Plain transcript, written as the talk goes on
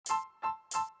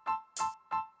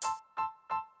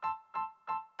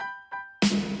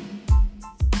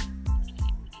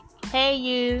Hey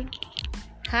you.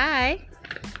 Hi.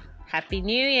 Happy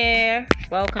New Year.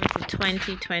 Welcome to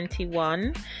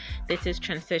 2021. This is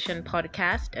Transition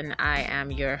Podcast and I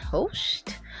am your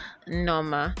host,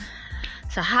 Norma.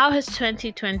 So how has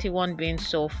 2021 been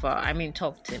so far?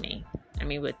 Talk to me.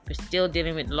 We're still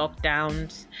dealing with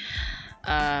lockdowns,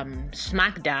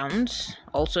 smackdowns,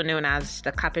 also known as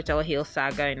the Capitol Hill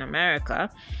saga in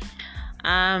America.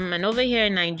 And over here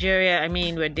in Nigeria,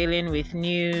 we're dealing with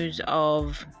news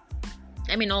of,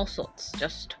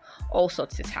 all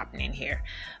sorts is happening here.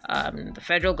 The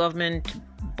federal government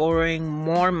borrowing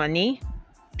more money.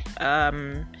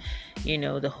 The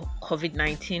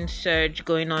COVID-19 surge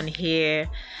going on here.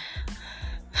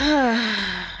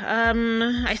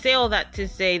 I say all that to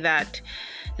say that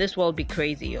this will be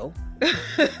crazy, yo.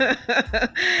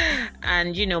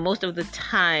 And, most of the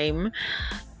time,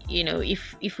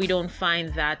 if we don't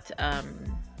find that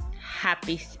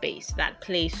happy space, that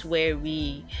place where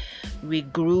we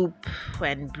regroup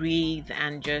and breathe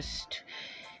and just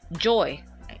joy.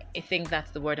 I think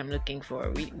that's the word I'm looking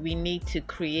for. We need to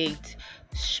create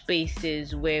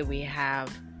spaces where we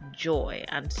have joy.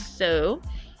 And so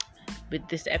with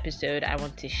this episode, I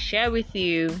want to share with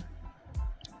you,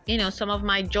 some of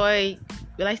my joy,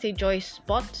 will I say joy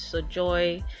spots or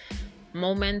joy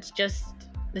moments, just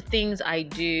the things I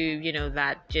do,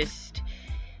 that just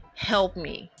help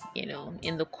me,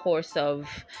 in the course of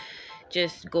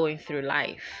just going through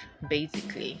life,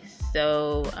 basically.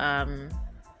 So, I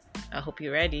hope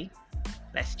you're ready.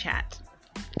 Let's chat.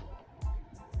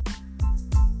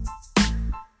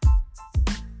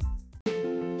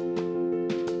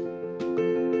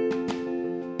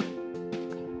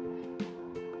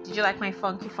 Did you like my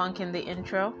funky funk in the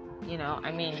intro?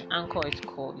 Anchor is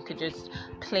cool. You could just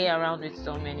play around with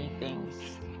so many things.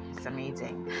 It's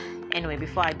amazing. Anyway,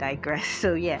 before I digress,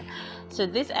 so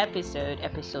this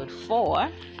episode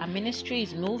 4, our ministry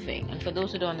is moving. And for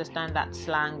those who don't understand that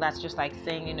slang, that's just like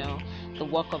saying, the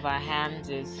work of our hands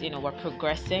is, we're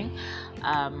progressing.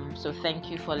 So thank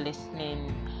you for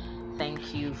listening.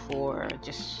 Thank you for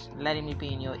just letting me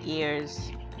be in your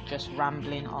ears, just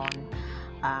rambling on.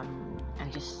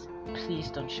 And just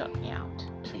please don't shut me out,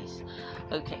 please.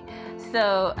 Okay,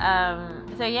 so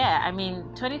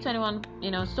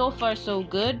 2021, so far so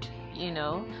good.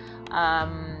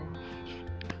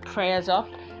 Prayers up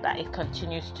that it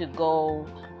continues to go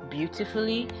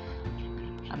beautifully,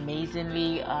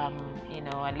 amazingly. I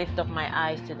lift up my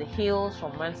eyes to the hills,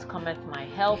 from whence cometh my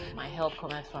help. My help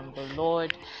cometh from the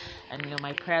Lord. And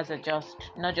my prayers are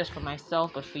just not just for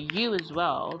myself, but for you as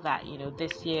well, that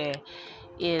this year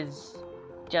is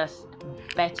just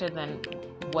better than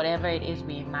whatever it is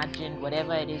we imagined,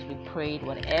 whatever it is we prayed,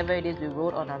 whatever it is we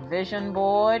wrote on a vision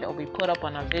board or we put up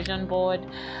on a vision board,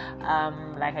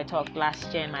 like I talked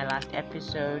last year in my last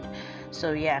episode.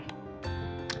 So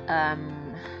I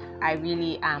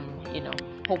really am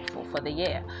hopeful for the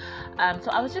year.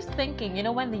 So I was just thinking,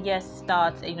 when the year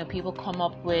starts, people come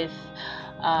up with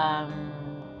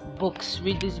books,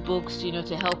 read these books,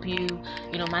 to help you,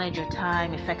 manage your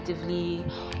time effectively,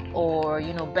 or,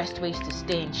 best ways to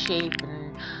stay in shape,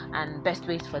 and best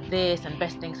ways for this and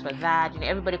best things for that.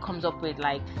 Everybody comes up with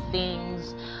like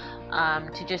things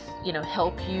to just,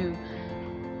 help you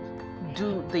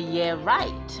do the year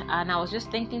right. And I was just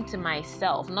thinking to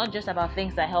myself, not just about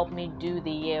things that help me do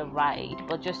the year right,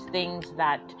 but just things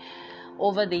that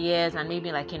over the years and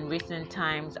maybe like in recent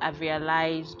times, I've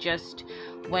realized just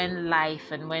when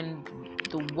life and when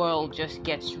the world just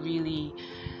gets really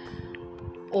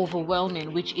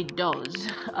overwhelming, which it does,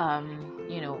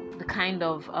 the kind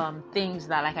of things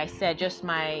that, like I said, just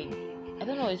my,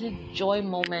 is it joy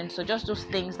moments, or just those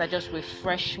things that just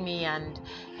refresh me and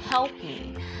help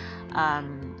me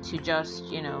to just,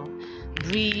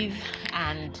 breathe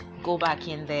and go back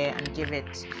in there and give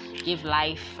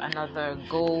life another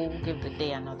go, give the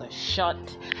day another shot.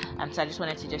 And so I just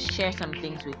wanted to just share some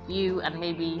things with you, and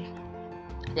maybe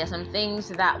there's some things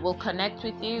that will connect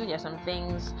with you. There's some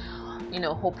things,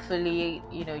 hopefully,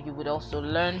 you would also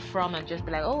learn from and just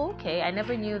be like, oh, okay, I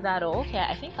never knew that, or okay,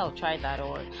 I think I'll try that,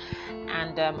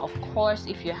 and of course,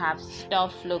 if you have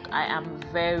stuff, look, I am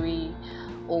very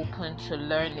open to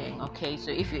learning. Okay,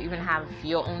 so if you even have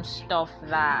your own stuff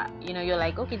that you're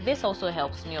like, okay, this also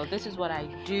helps me, or this is what I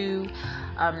do,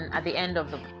 at the end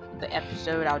of the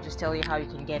episode, I'll just tell you how you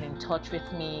can get in touch with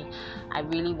me. I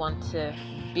really want to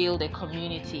build a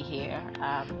community here,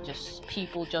 just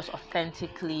people just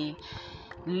authentically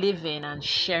living and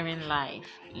sharing life,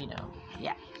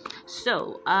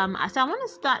 so I want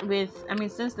to start with,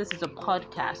 since this is a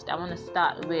podcast, I want to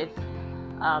start with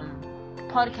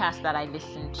podcasts that I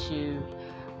listen to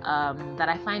that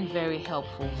I find very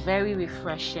helpful, very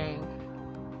refreshing.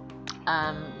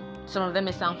 Some of them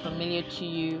may sound familiar to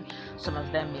you, some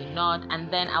of them may not, and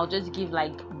then I'll just give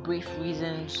like brief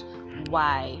reasons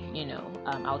why,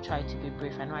 I'll try to be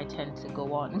brief. I know I tend to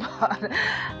go on, but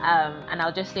and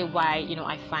I'll just say why,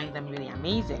 I find them really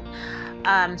amazing.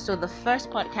 So the first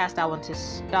podcast I want to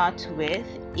start with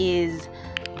is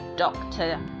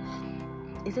Dr.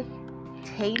 Is it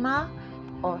Thema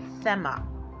or Thema?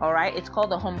 All right, it's called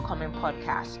the Homecoming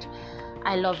Podcast.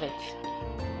 I love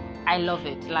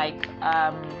it. Like,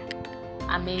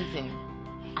 amazing.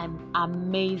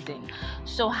 Amazing.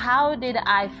 So how did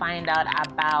I find out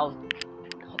about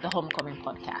the Homecoming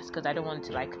Podcast? Because I don't want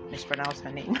to like mispronounce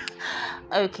her name.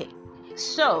 Okay.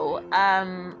 So,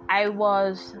 I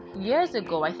was years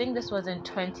ago, I think this was in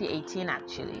 2018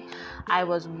 actually, I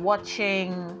was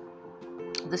watching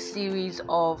the series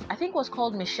of, I think it was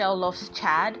called Michelle Loves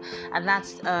Chad, and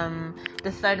that's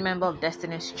the third member of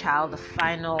Destiny's Child, the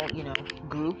final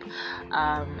group,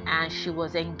 and she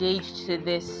was engaged to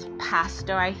this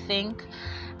pastor, I think.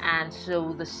 And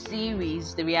so the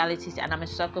series, the realities, and I'm a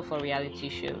sucker for reality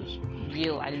shows,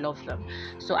 I love them.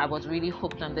 So I was really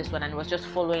hooked on this one, and was just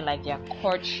following like their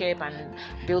courtship and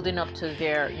building up to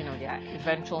their their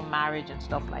eventual marriage and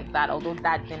stuff like that, although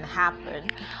that didn't happen.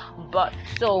 But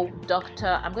so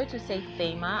I'm going to say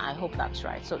Thema, I hope that's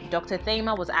right. So Dr.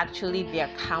 Thema was actually their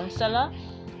counselor,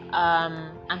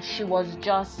 and she was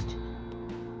just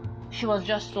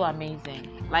so amazing.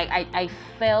 Like I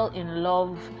fell in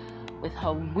love with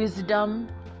her wisdom,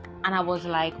 and I was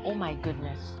like, oh my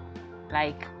goodness,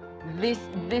 like this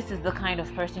is the kind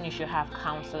of person you should have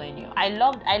counseling you. I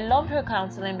loved her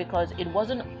counseling because it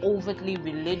wasn't overtly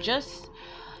religious,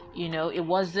 it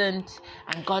wasn't,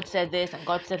 and God said this and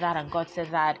God said that and God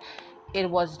said that. It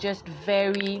was just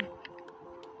very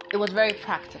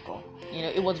practical,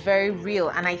 it was very real.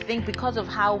 And I think because of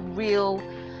how real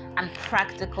and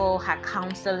practical her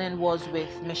counseling was with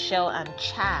Michelle and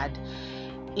Chad,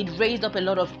 it raised up a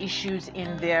lot of issues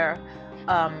in their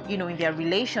in their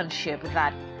relationship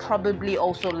that probably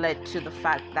also led to the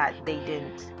fact that they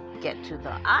didn't get to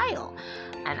the aisle.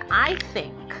 And I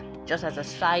think, just as a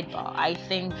sidebar, I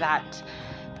think that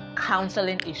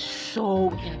counseling is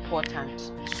so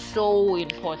important.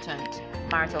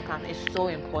 Marital counseling is so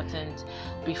important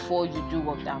before you do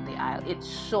walk down the aisle. It's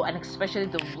so, and especially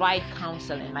the right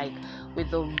counseling, like with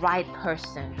the right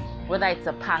person, whether it's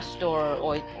a pastor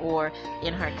or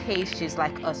in her case, she's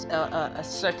like a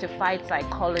certified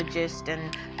psychologist,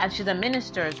 and she's a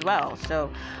minister as well. So,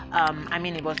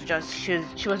 it was just,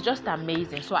 she was just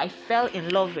amazing. So I fell in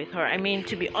love with her.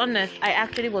 To be honest, I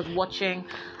actually was watching.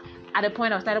 At a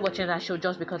point, I started watching that show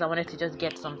just because I wanted to just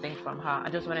get something from her. I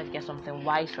just wanted to get something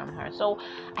wise from her. So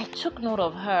I took note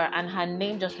of her, and her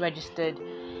name just registered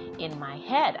in my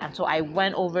head. And so I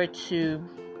went over to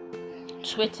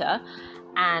Twitter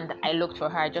and I looked for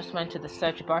her. I just went to the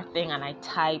search bar thing and I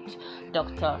typed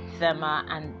Dr. Thema,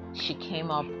 and she came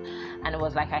up, and it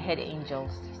was like I heard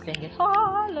angels singing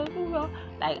hallelujah.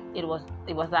 Like it was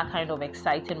that kind of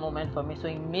exciting moment for me. So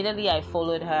immediately I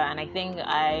followed her, and I think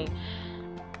I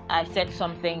said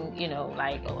something,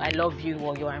 like, oh, I love you,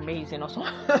 or you're amazing, or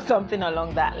something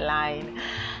along that line.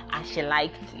 And she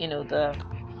liked, the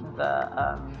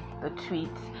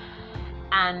tweets.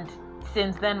 And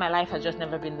since then, my life has just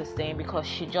never been the same, because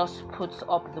she just puts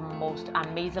up the most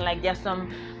amazing, like, there's some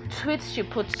tweets she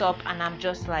puts up, and I'm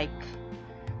just like,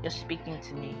 you're speaking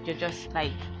to me. You're just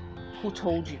like, who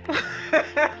told you?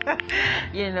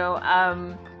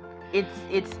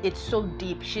 It's so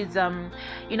deep. She's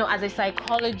as a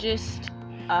psychologist,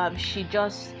 she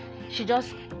just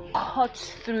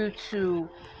cuts through to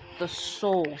the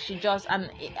soul. She just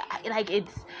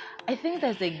I think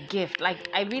there's a gift. Like,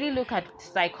 I really look at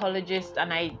psychologists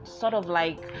and I sort of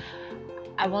like,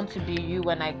 I want to be you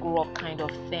when I grow up kind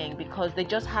of thing, because they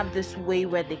just have this way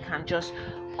where they can just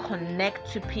connect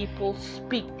to people,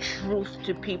 speak truth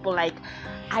to people. Like,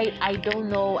 I don't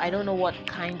know what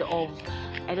kind of,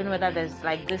 I don't know whether there's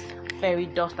like this fairy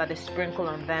dust that they sprinkle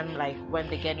on them, like when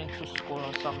they get into school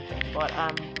or something. But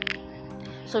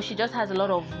so she just has a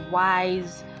lot of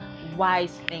wise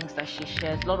things that she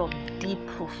shares, a lot of deep,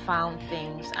 profound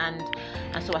things, and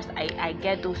so as I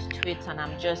get those tweets, and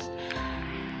I'm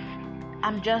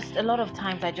just a lot of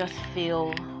times I just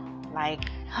feel like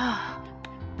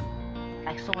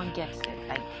like someone gets it,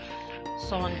 and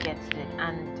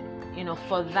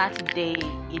for that day,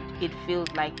 it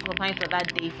feels like sometimes for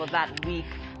that day, for that week,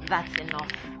 that's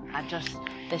enough.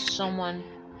 There's someone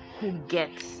who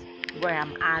gets where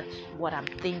I'm at, what I'm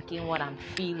thinking, what I'm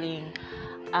feeling,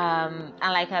 And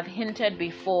like I've hinted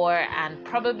before, and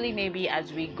probably maybe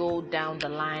as we go down the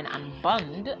line and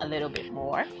bond a little bit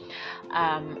more,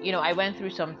 I went through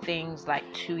some things like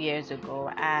 2 years ago,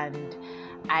 and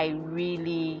I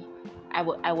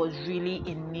was really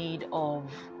in need of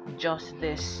just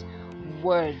this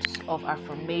words of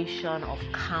affirmation, of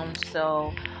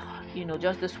counsel,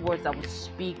 just these words that would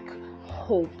speak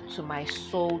hope to my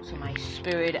soul, to my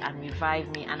spirit, and revive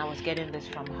me. And I was getting this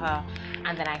from her,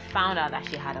 and then I found out that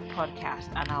she had a podcast,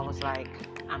 and I was like,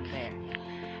 I'm there.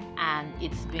 And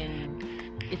it's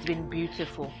been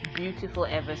beautiful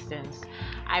ever since.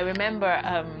 I remember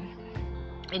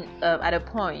at a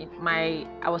point I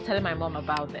was telling my mom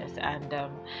about this, and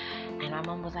my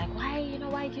mom was like,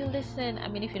 why do you listen? I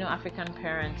mean, if you know African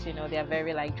parents, they are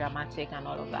very like dramatic and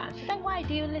all of that. And she's like, why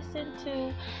do you listen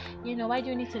to, why do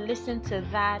you need to listen to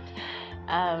that?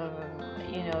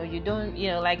 You don't,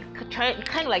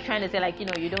 trying to say like,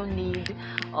 you don't need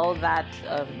all that.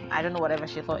 I don't know, whatever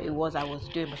she thought it was I was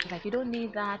doing, but she's like, you don't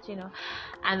need that,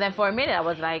 And then for a minute I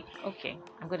was like, okay,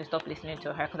 I'm going to stop listening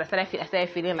to her, because I started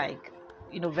feeling like,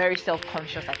 very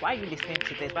self-conscious, like, why are you listening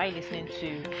to this? Why are you listening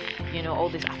to, all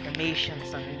these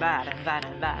affirmations and that and that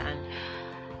and that?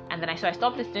 And then I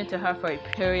stopped listening to her for a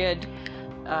period,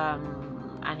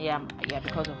 and yeah,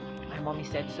 because of my mommy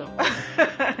said so.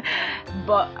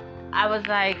 But I was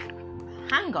like,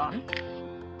 hang on,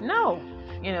 no,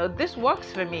 this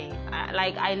works for me.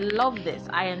 I love this.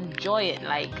 I enjoy it.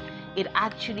 Like, it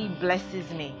actually blesses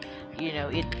me.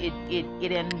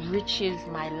 It enriches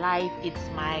my life.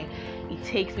 It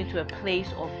takes me to a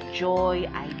place of joy.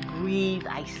 I breathe.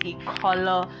 I see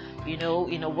color, in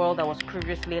a world that was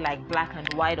previously like black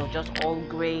and white or just all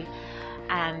gray.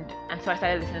 And so I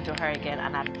started listening to her again,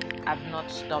 and I've not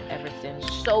stopped ever since.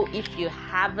 So if you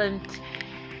haven't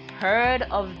heard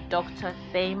of Dr.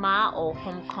 Thema or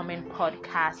Homecoming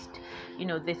Podcast,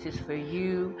 this is for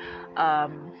you.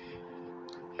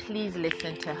 Please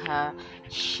listen to her.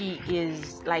 She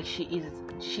is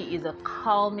a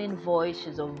calming voice.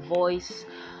 She's a voice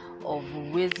of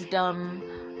wisdom.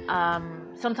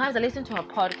 Sometimes I listen to her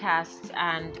podcasts,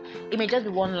 and it may just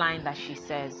be one line that she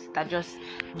says that just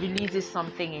releases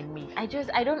something in me. I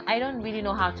don't really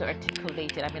know how to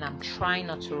articulate it. I mean, I'm trying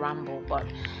not to ramble, but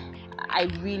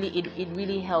it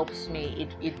really helps me.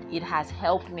 It has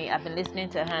helped me. I've been listening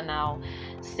to her now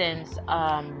since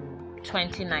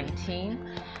 2019,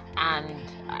 and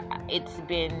it's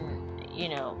been,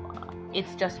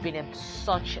 it's just been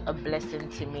such a blessing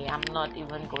to me. I'm not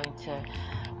even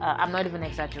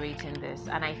exaggerating this.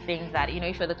 And I think that,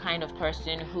 if you're the kind of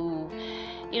person who,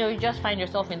 you just find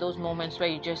yourself in those moments where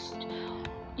you just,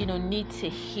 need to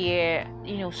hear,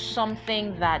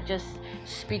 something that just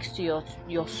speaks to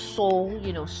your soul,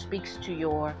 speaks to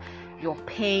your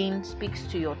pain, speaks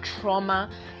to your trauma,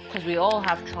 because we all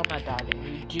have trauma,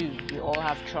 darling. We all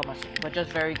have trauma. So we're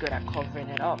just very good at covering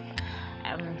it up.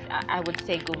 I would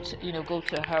say go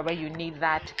to her where you need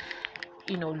that,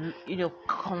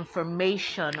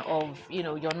 confirmation of,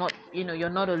 you're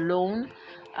not alone.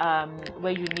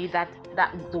 Where you need that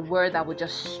the word that would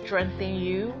just strengthen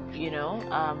you.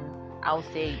 I'll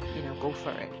say, go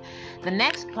for it. The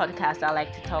next podcast I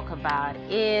like to talk about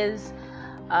is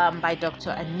by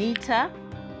Dr. Anita,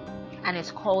 and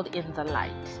it's called In the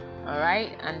Light. All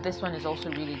right, and this one is also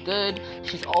really good.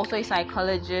 She's also a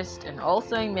psychologist and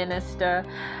also a minister,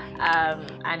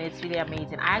 and it's really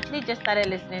amazing. I actually just started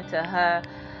listening to her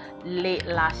late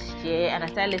last year, and I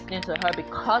started listening to her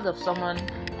because of someone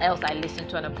else I listened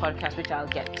to on a podcast, which I'll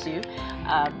get to,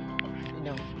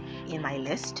 in my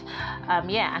list.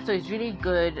 And so it's really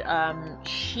good. Her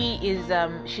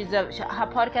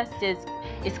podcast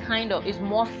is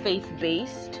more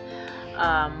faith-based.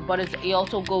 But it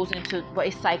also goes into,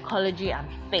 it's psychology and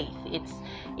faith.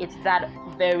 It's that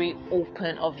very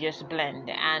open, obvious blend.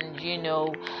 And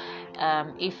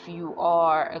if you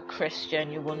are a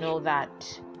Christian, you will know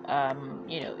that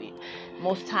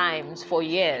most times for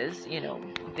years,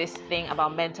 this thing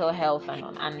about mental health and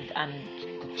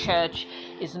the church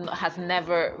has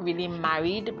never really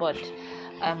married, but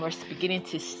we're beginning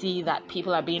to see that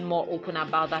people are being more open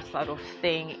about that sort of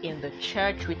thing in the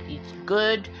church, which is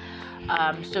good.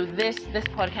 So this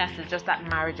podcast is just that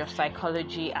marriage of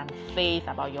psychology and faith,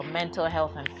 about your mental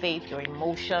health and faith, your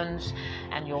emotions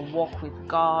and your walk with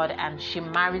God, and she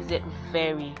marries it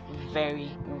very,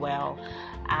 very well.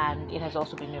 And it has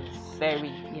also been a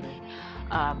very,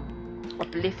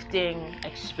 uplifting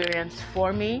experience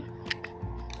for me.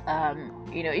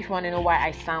 If you want to know why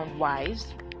I sound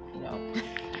wise,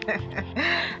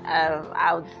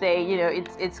 I would say,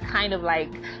 it's kind of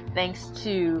like thanks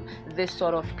to this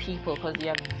sort of people, because they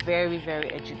are very,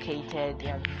 very educated, they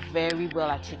are very well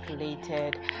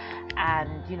articulated,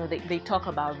 and they talk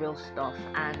about real stuff.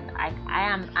 And I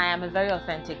am a very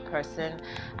authentic person,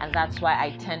 and that's why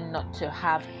I tend not to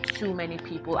have too many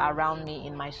people around me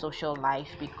in my social life,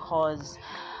 because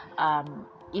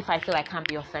if I feel I can't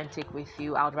be authentic with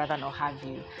you, I would rather not have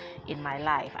you in my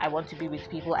life. I want to be with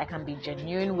people I can be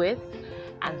genuine with,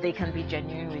 and they can be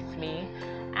genuine with me,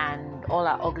 and all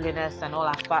our ugliness and all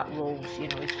our fat rolls,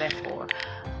 it's therefore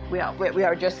we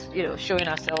are just showing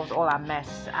ourselves all our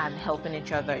mess and helping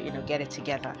each other get it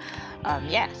together.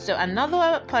 So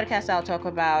another podcast I'll talk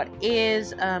about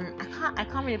is I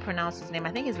can't really pronounce his name.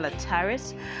 I think it's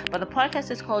Lataris, but the podcast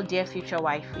is called Dear Future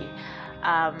Wifey.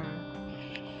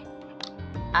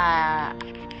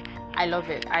 I love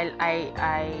it.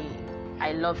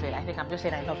 I love it. I think I'm just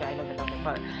saying I love it.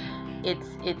 But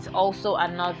it's also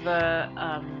another.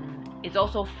 It's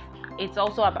also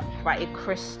about a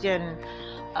Christian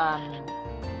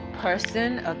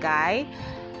person, a guy,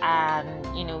 and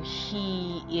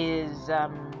he is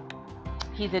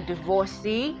he's a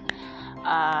divorcee.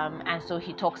 And so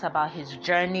he talks about his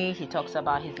journey, he talks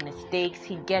about his mistakes,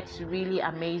 he gets really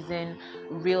amazing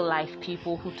real life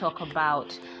people who talk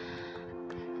about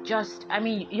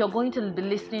you're going to be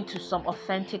listening to some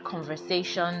authentic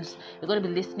conversations, you're going to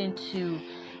be listening to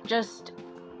just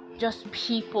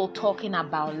people talking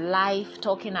about life,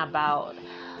 talking about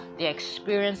their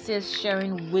experiences,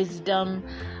 sharing wisdom,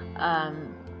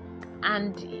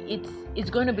 and it's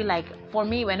going to be like, for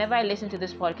me, whenever I listen to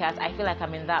this podcast, I feel like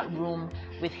I'm in that room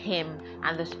with him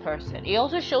and this person. It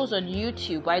also shows on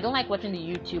YouTube, but I don't like watching the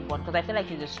YouTube one because I feel like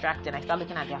it's distracting. I start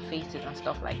looking at their faces and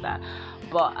stuff like that.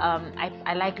 But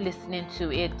I like listening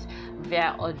to it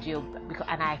via audio,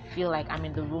 and I feel like I'm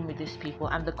in the room with these people,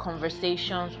 and the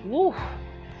conversations, woo!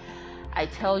 I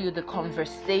tell you, the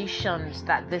conversations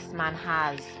that this man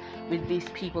has with these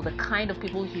people, the kind of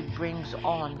people he brings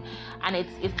on, and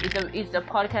it's a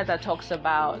podcast that talks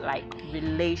about like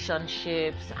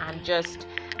relationships and just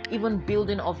even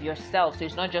building of yourself. So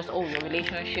it's not just your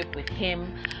relationship with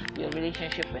him, your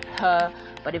relationship with her,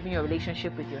 but even your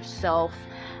relationship with yourself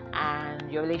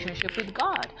and your relationship with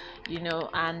God,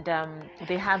 and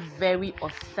they have very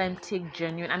authentic,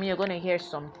 genuine. You're going to hear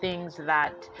some things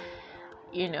that,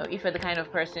 if you're the kind of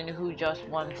person who just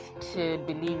wants to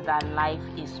believe that life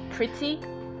is pretty,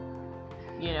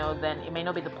 then it may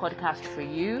not be the podcast for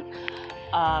you.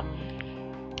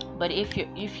 But if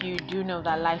you do know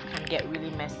that life can get really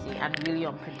messy and really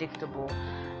unpredictable,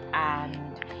 and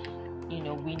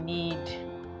we need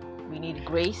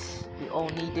grace, we all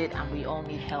need it, and we all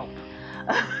need help,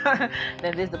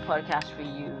 then this is the podcast for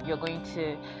you. You're going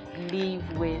to leave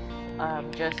with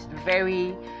just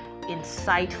very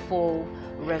insightful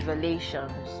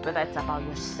revelations, whether it's about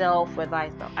yourself, whether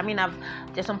it's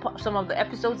there's some of the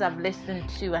episodes I've listened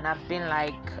to and I've been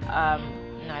like, I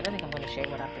don't think I'm going to share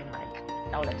what I've been like.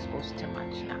 I will expose too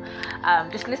much now.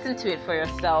 Just listen to it for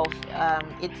yourself.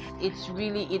 It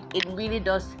really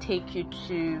does take you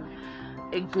to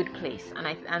a good place,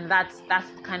 and that's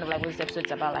kind of like what this episode's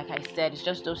about. Like I said, it's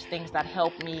just those things that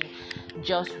help me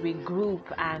just regroup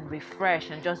and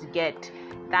refresh and just get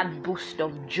that boost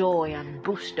of joy and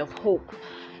boost of hope,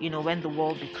 when the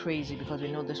world be crazy, because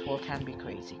we know this world can be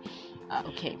crazy.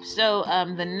 Okay, so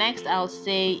the next I'll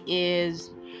say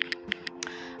is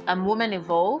Woman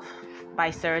Evolve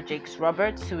by Sarah Jakes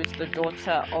Roberts, who is the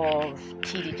daughter of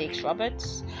T.D. Jakes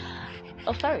Roberts.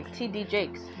 Oh, sorry, T.D.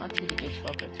 Jakes, not T.D. Jakes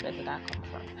Roberts. Where did that come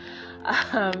from?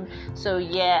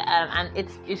 And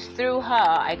it's through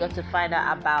her I got to find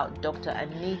out about Dr.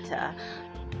 Anita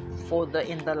for the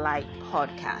In the Light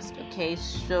podcast. Okay,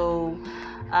 so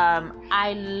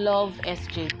I love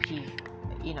SJP.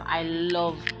 I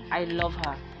love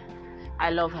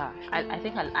her. I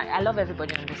think I love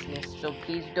everybody on this list. So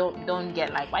please don't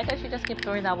get like, why does she just keep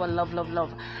throwing that word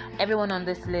love? Everyone on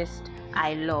this list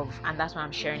I love, and that's why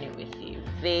I'm sharing it with you.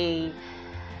 They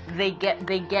get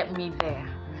me there.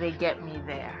 They get me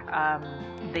there.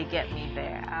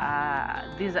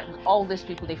 These are all these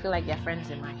people. They feel like they're friends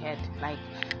in my head. Like,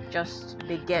 just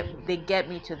they get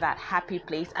me to that happy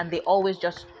place, and they always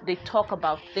they talk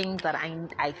about things that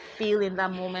I feel in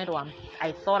that moment, or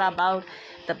I thought about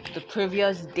the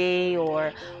previous day,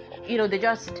 or they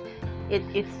just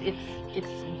it's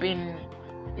been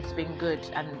good.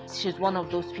 And she's one of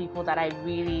those people that I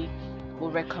really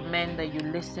will recommend that you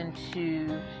listen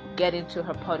to. Get into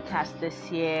her podcast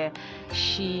this year.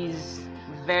 She's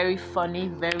very funny,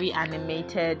 very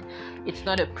animated. It's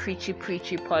not a preachy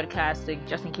podcast. Like,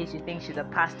 just in case you think she's a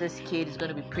pastor's kid, it's going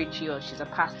to be preachy, or she's a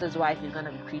pastor's wife, it's going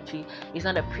to be preachy. It's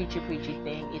not a preachy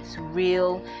thing. It's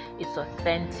real. It's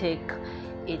authentic.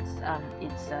 It's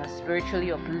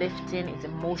spiritually uplifting. It's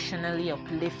emotionally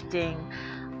uplifting.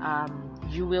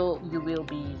 You will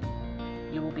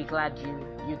be glad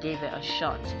you gave it a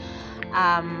shot.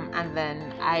 And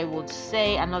then I would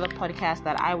say another podcast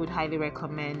that I would highly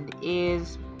recommend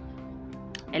is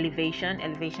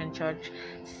Elevation Church,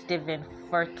 Stephen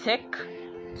Furtick.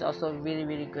 It's also a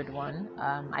really good one.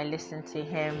 I listen to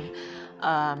him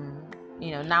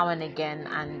now and again,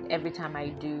 and every time I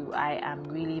do, I am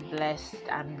really blessed.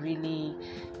 I'm really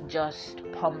just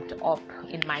pumped up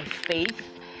in my faith,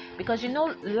 because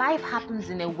life happens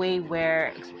in a way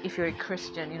where, if you're a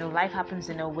Christian, life happens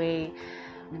in a way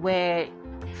where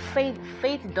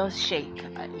faith does shake.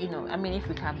 If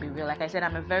we can be real, like I said,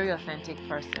 I'm a very authentic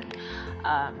person,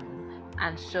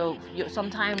 and so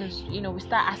sometimes we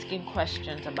start asking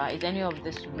questions about, is any of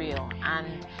this real?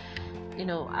 And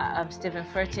Stephen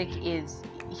Furtick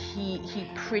he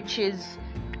preaches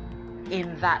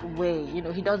in that way.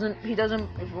 He doesn't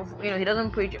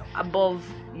preach above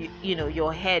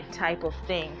your head type of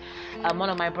thing. One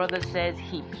of my brothers says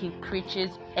he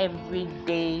preaches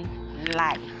everyday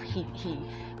life. He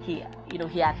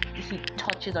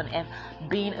touches on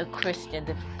being a Christian,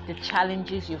 the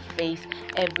challenges you face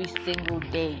every single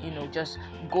day, just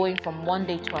going from one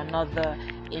day to another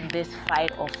in this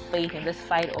fight of faith, in this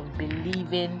fight of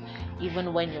believing,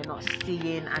 even when you're not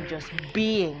seeing, and just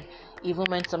being, even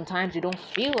when sometimes you don't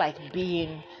feel like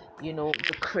being,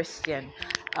 the Christian.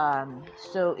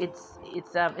 So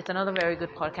it's another very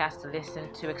good podcast to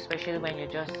listen to, especially when you're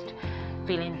just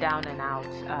feeling down and out,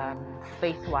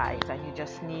 faith-wise, and you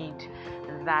just need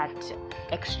that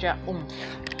extra oomph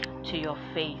to your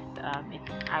faith.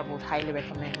 I would highly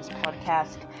recommend this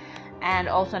podcast. And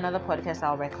also another podcast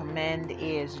I'll recommend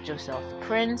is Joseph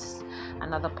Prince,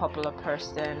 another popular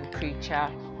person,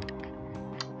 preacher.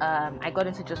 I got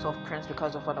into Joseph Prince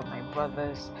because of one of my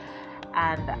brothers,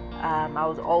 and I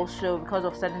was also, because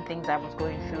of certain things I was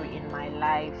going through in my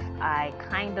life,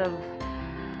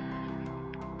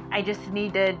 I just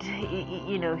needed,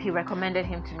 he recommended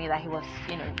him to me, that he was,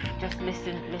 just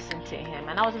listen to him.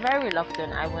 And I was very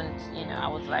reluctant. I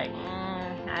was like,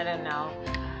 I don't know.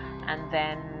 And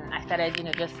then I started,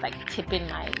 just like tipping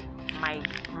my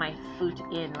foot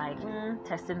in, like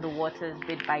testing the waters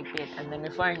bit by bit. And then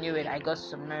before I knew it, I got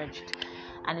submerged.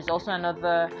 And it's also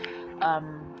another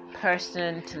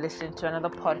person to listen to, another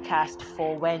podcast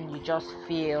for when you just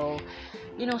feel,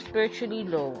 spiritually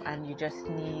low, and you just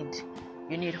need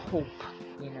hope.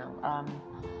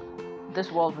 This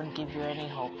world won't give you any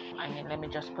hope. Let me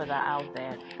just put that out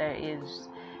there.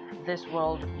 This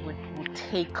world would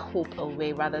take hope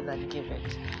away rather than give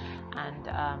it. And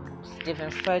Stephen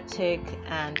Furtick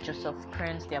and Joseph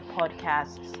Prince, their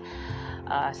podcasts,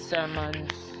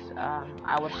 sermons,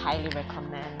 I would highly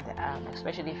recommend,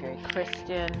 especially if you're a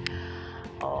Christian,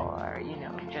 or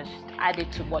just add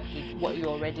it to what you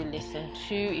already listen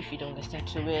to, if you don't listen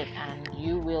to it, and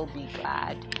you will be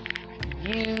glad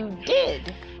you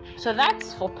did. So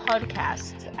that's for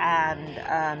podcasts. And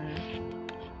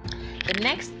the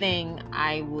next thing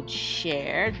I would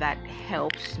share that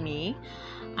helps me,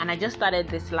 and I just started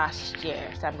this last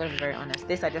year, so I'm going to be very honest,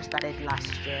 I just started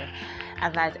last year,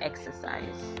 and that's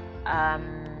exercise.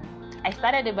 I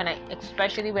started it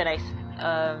especially when I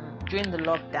during the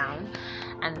lockdown,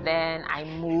 and then I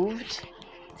moved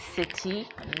city,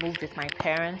 moved with my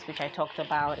parents, which I talked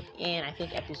about in, I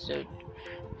think, episode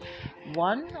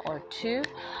 1 or 2.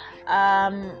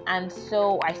 And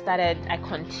so I kickstarted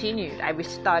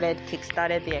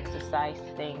the exercise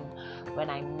thing when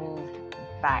I moved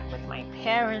back with my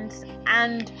parents,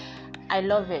 and I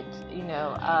love it.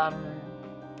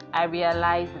 I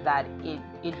realized that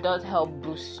it does help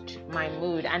boost my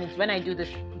mood, and it's when I do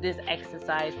this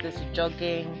exercise, this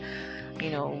jogging,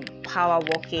 power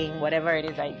walking, whatever it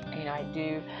is I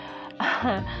do,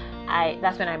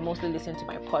 that's when I mostly listen to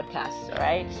my podcasts,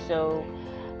 right? So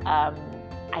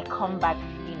I come back,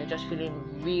 just feeling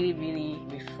really, really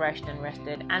refreshed and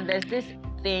rested. And there's this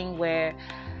thing where,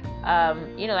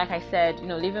 like I said,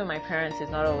 living with my parents is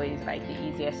not always like the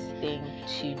easiest thing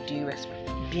to do as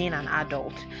being an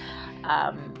adult.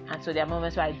 And so there are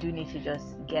moments where I do need to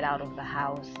just get out of the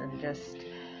house and just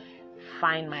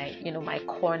find my my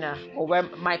corner, or where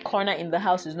my corner in the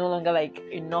house is no longer like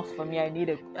enough for me. I need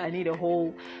a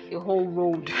whole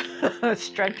road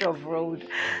stretch of road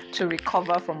to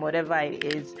recover from whatever it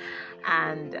is.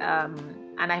 And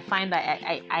I find that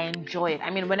I enjoy it.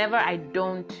 Whenever I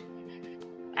don't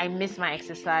I miss my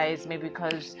exercise, maybe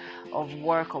because of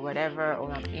work or whatever,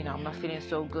 or I'm not feeling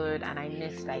so good, and I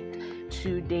miss like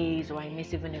 2 days, or I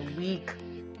miss even a week,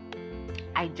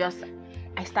 I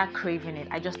start craving it.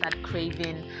 I just start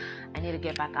craving, I need to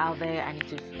get back out there. I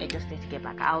just need to get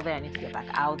back out there. I need to get back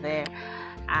out there.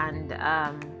 And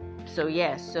so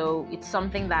it's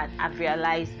something that I've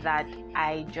realized that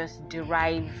I just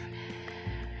derive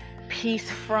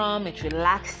peace from. It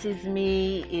relaxes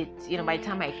me. It, by the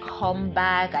time I come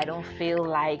back, I don't feel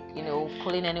like,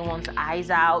 pulling anyone's eyes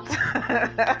out.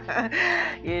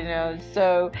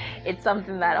 So it's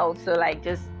something that also like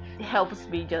just helps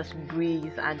me just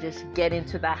breathe and just get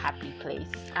into that happy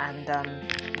place. And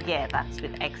that's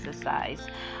with exercise.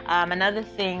 Another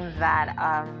thing that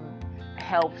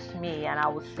helps me, and I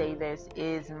would say this,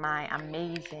 is my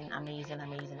amazing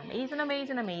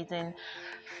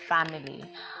family.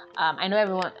 I know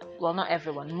everyone, well, not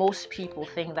everyone, most people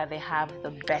think that they have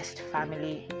the best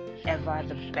family ever,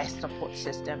 the best support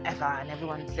system ever, and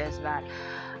everyone says that.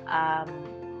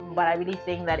 But I really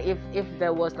think that if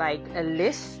there was like a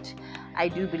list, I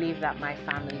do believe that my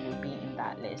family would be in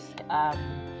that list.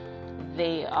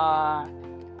 They are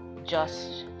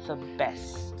just the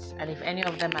best. And if any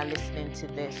of them are listening to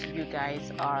this, you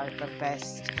guys are the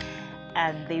best.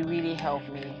 And they really help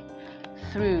me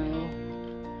through,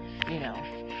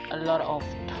 a lot of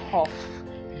tough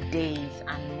days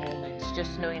and moments.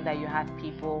 Just knowing that you have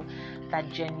people that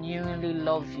genuinely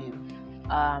love you,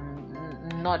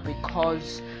 not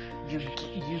because you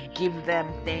give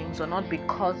them things, or not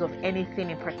because of anything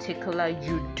in particular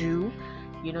you do.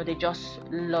 They just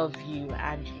love you,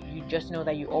 and you just know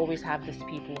that you always have these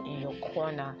people in your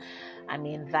corner. I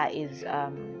mean, that is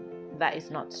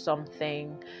not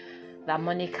something that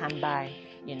money can buy,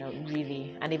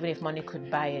 really. And even if money could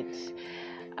buy it,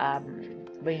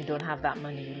 when you don't have that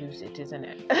money, you lose it, isn't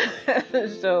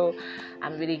it? So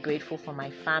I'm really grateful for my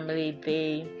family.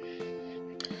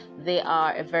 They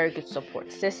are a very good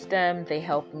support system. They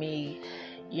help me,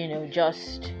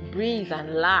 just breathe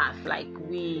and laugh. Like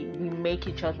we make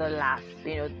each other laugh.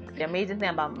 The amazing thing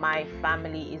about my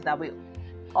family is that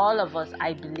all of us,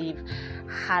 I believe,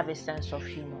 have a sense of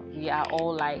humor. We are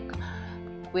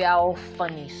all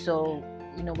funny. So,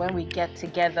 when we get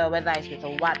together, whether it's with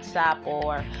a WhatsApp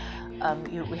or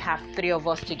we have 3 of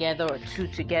us together or 2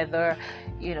 together,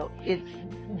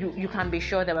 you can be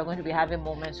sure that we're going to be having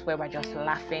moments where we're just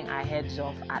laughing our heads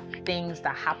off at things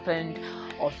that happened,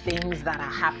 or things that are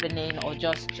happening, or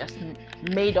just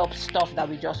made up stuff that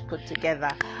we just put together.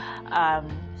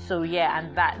 And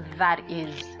that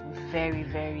is very,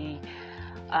 very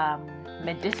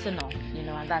medicinal,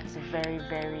 and that's very,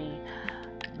 very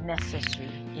necessary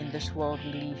in this world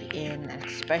we live in, and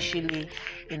especially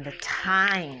in the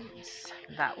times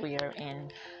that we are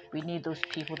in. We need those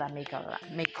people that make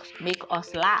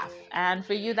us laugh. And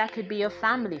for you, that could be your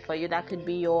family. For you, that could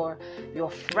be your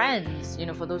friends.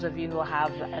 For those of you who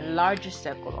have a larger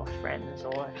circle of friends,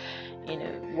 or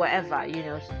whatever.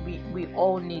 We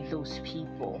all need those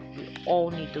people. We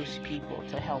all need those people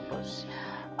to help us.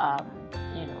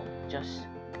 Just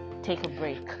take a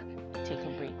break.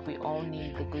 We all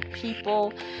need the good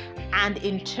people, and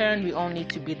in turn, we all need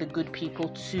to be the good people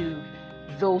to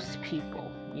those people.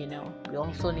 We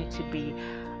also need to be,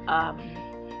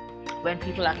 when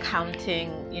people are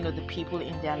counting, the people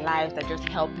in their lives that just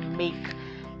help make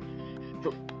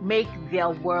their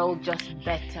world just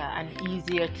better and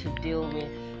easier to deal with.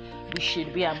 We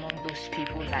should be among those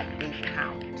people that they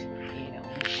count.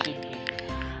 We should be.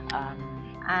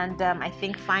 I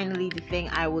think finally, the thing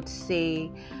I would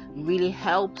say really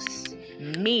helps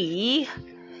me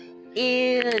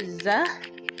is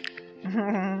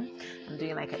I'm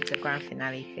doing like it's a grand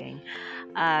finale thing.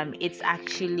 It's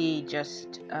actually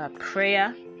just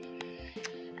prayer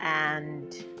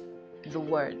and the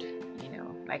word.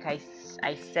 Like I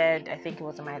said, I think it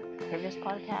was in my previous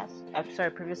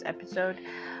previous episode.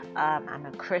 I'm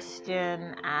a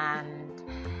Christian, and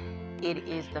it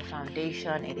is the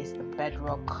foundation. It is the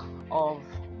bedrock of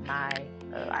my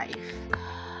life.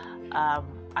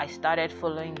 I started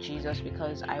following Jesus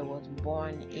because I was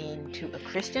born into a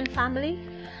Christian family,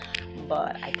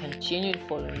 but I continued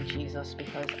following Jesus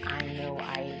because I know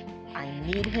I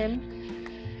need him,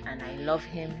 and I love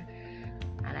him,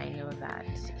 and I know that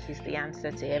he's the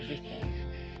answer to everything.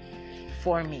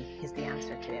 For me, he's the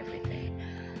answer to everything.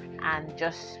 And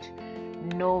just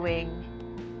knowing,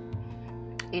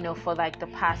 for like the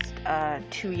past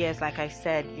 2 years, like I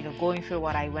said, going through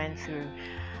what I went through,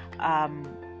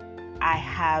 I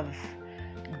have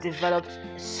developed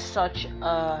such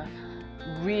a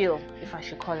real, if I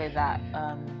should call it that,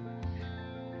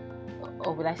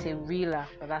 or would I say realer,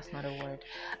 but that's not a word,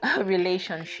 a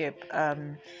relationship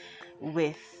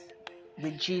with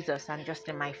Jesus and just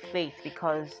in my faith,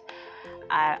 because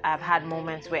I've had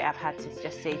moments where I've had to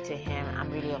just say to him, I'm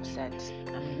really upset,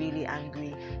 I'm really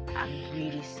angry, I'm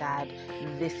really sad,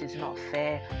 this is not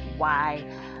fair, why?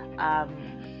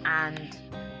 And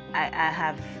I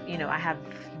have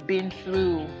been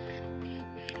through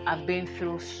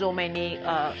so many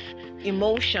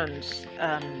emotions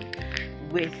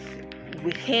with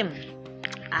him,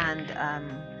 and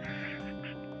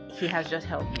he has just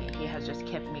helped me. He has just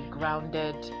kept me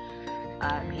grounded.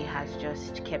 He has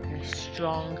just kept me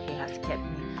strong. He has kept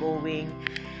me going,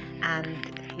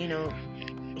 and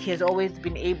he has always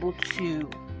been able to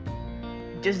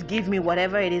just give me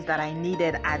whatever it is that I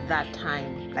needed at that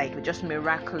time, like just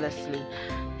miraculously.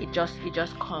 It just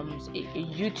comes. A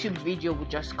YouTube video would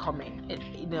just come in,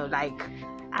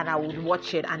 and I would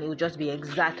watch it, and it would just be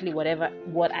exactly what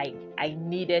I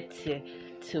needed to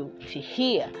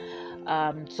hear.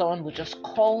 Someone would just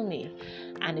call me,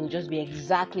 and it would just be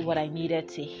exactly what I needed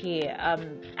to hear.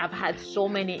 I've had so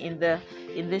many in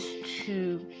this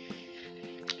 2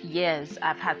 years.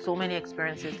 I've had so many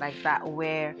experiences like that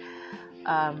where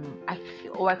I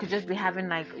could just be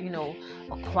having a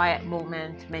quiet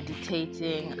moment,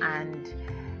 meditating, and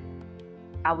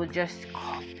I would just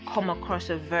come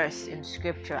across a verse in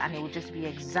scripture, and it would just be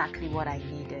exactly what I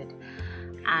needed.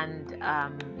 And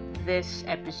this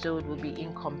episode would be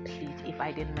incomplete if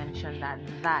I didn't mention that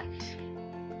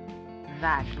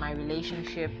my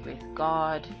relationship with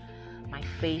God, my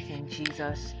faith in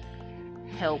Jesus,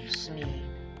 helps me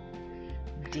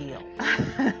deal.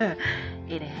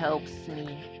 It helps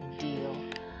me deal.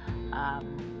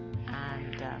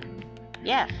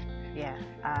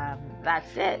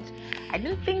 That's it. I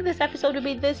didn't think this episode would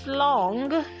be this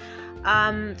long.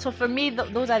 So for me,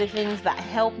 those are the things that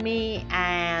help me,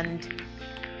 and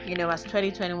as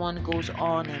 2021 goes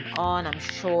on and on, I'm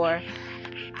sure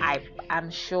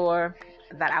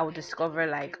that I will discover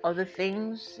other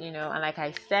things, and like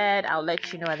I said, I'll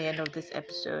let you know at the end of this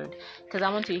episode, because I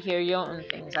want to hear your own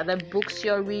things. Are there books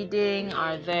you're reading?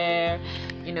 Are there,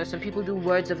 some people do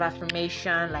words of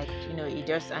affirmation,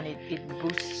 it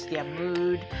boosts their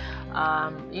mood.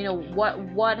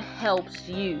 What helps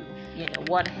you?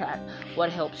 What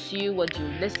helps you? What do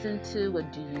you listen to?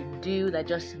 What do you do that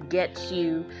just gets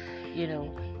you,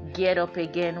 get up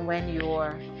again when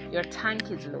your tank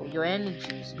is low, your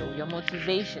energy is low, your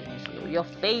motivation is low, your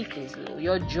faith is low,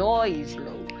 your joy is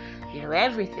low,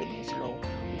 everything is low.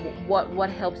 What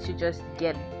helps you just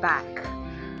get back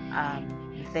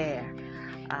there?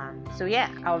 I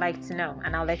would like to know,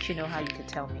 and I'll let you know how you could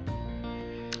tell me.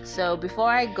 So before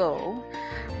I go,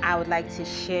 I would like to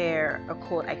share a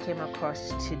quote I came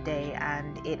across today,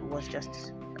 and it was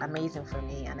just amazing for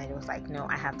me, and I was like, no,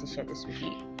 I have to share this with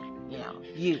you. I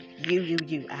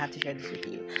have to share this with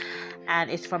you. And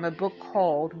it's from a book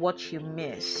called What You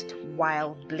Missed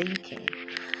While Blinking.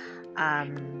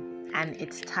 And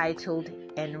it's titled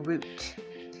En Route.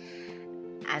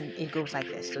 And it goes like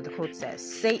this. So the quote says,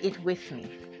 say it with me.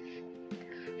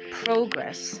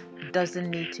 Progress doesn't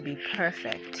need to be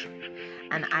perfect,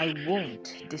 and I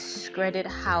won't discredit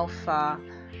how far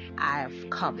I've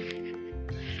come.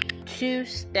 2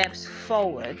 steps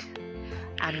forward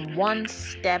and 1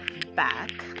 step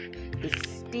back is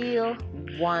still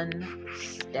 1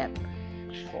 step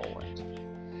forward.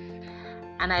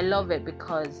 And I love it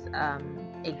because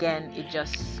again, it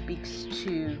just speaks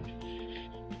to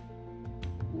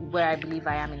where I believe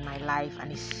I am in my life,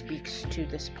 and it speaks to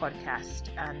this podcast,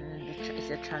 and it's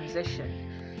a transition.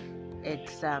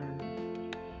 It's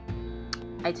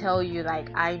I tell you,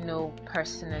 I know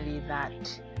personally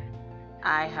that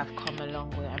I have come a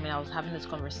long way. I mean, I was having this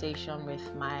conversation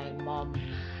with my mom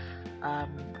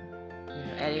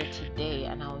earlier today,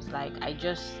 and I was like,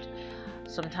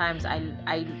 sometimes I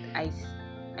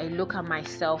look at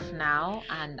myself now,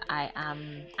 and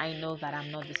I know that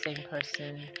I'm not the same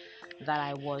person that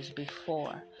I was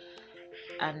before.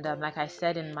 And like I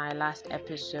said in my last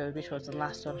episode, which was the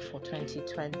last one for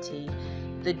 2020,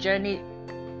 the journey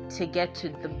to get to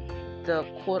the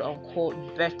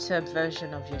quote-unquote better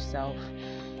version of yourself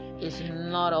is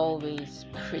not always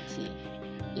pretty.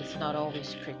 It's not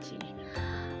always pretty.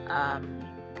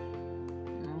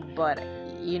 But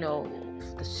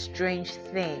the strange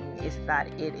thing is that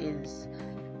it is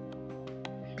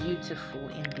beautiful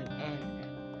in the end.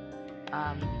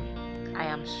 I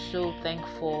am so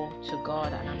thankful to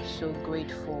God, and I'm so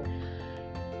grateful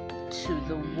to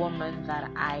the woman that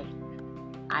I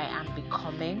am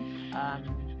becoming,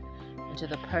 and to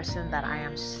the person that I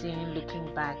am seeing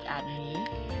looking back at me.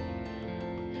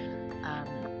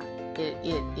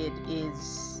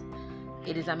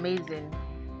 it is amazing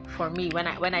for me when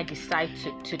I decide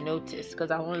to notice,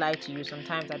 because I won't lie to you,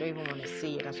 sometimes I don't even want to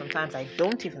see it, and sometimes I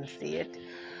don't even see it.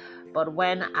 But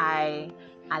when I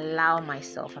allow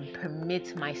myself and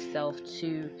permit myself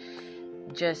to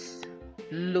just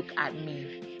look at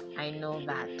me, I know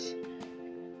that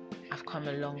I've come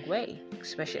a long way,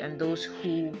 especially, and those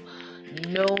who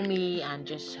know me and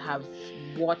just have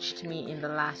watched me in the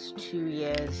last 2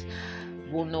 years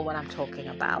will know what I'm talking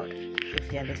about if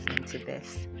they're listening to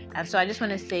this. And so I just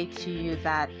want to say to you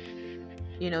that,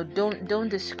 don't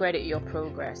discredit your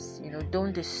progress.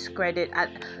 Don't discredit.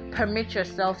 Permit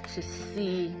yourself to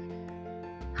see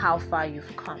how far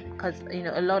you've come, because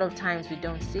a lot of times we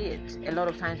don't see it. A lot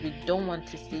of times we don't want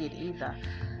to see it either,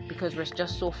 because we're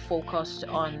just so focused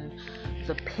on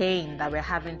the pain that we're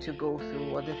having to go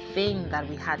through, or the thing that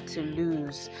we had to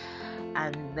lose,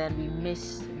 and then we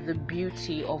miss the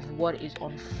beauty of what is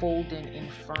unfolding in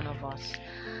front of us.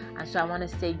 And so I want to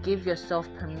say, give yourself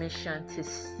permission to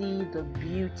see the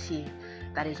beauty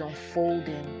that is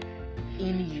unfolding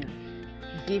in you.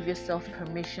 Give yourself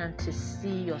permission to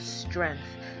see your strength.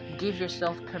 Give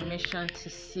yourself permission to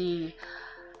see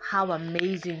how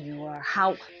amazing you are,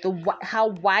 how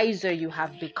wiser you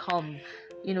have become.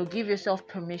 Give yourself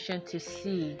permission to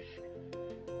see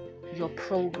your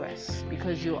progress,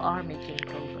 because you are making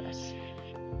progress.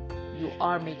 You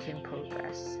are making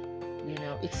progress.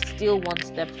 It's still one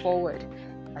step forward.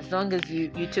 As long as you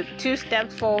took 2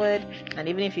 steps forward, and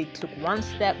even if you took 1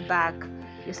 step back,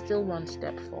 you're still 1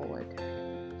 step forward.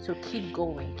 So keep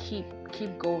going, keep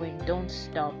going. Don't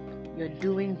stop. You're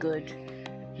doing good.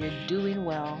 You're doing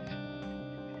well.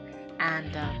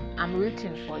 And I'm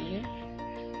rooting for you.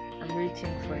 I'm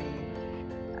rooting for you.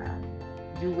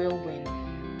 You will win.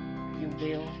 You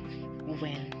will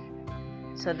win.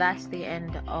 So that's the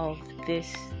end of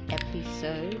this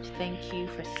episode. Thank you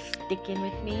for sticking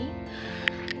with me.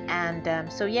 And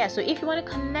so if you want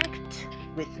to connect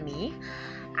with me,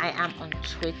 I am on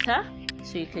Twitter.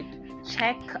 So you could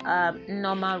check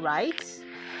Norma Writes,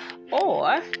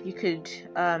 or you could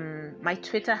my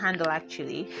Twitter handle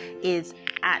actually is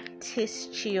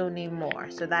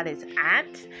 @TisChionimoore. So that is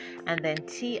 @ and then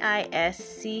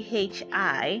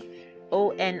TisChionimoore,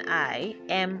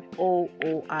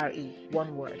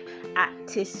 one word,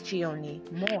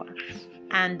 @TisChionimoore.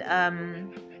 And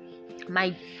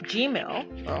my Gmail,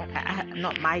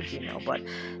 not my Gmail, but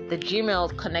the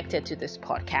Gmail connected to this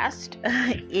podcast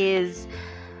is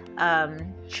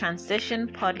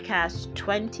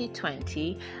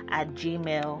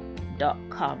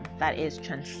transitionpodcast2020@gmail.com. That is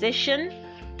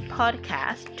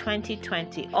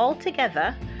transitionpodcast2020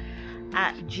 altogether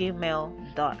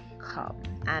 @gmail.com.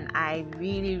 And I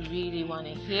really, really want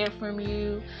to hear from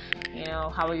you.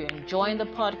 How are you enjoying the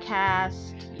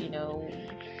podcast?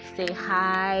 Say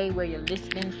hi, where you're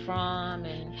listening from,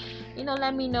 and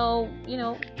let me know,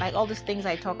 like all these things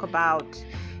I talk about,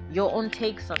 your own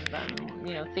takes on them,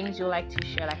 things you like to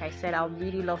share. Like I said, I'll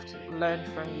really love to learn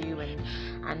from you and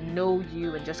know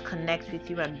you and just connect with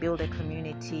you and build a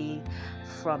community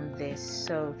from this.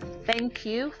 So thank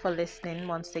you for listening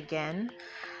once again,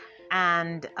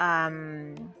 and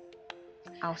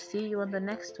I'll see you on the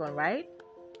next one, right?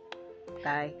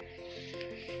 Bye.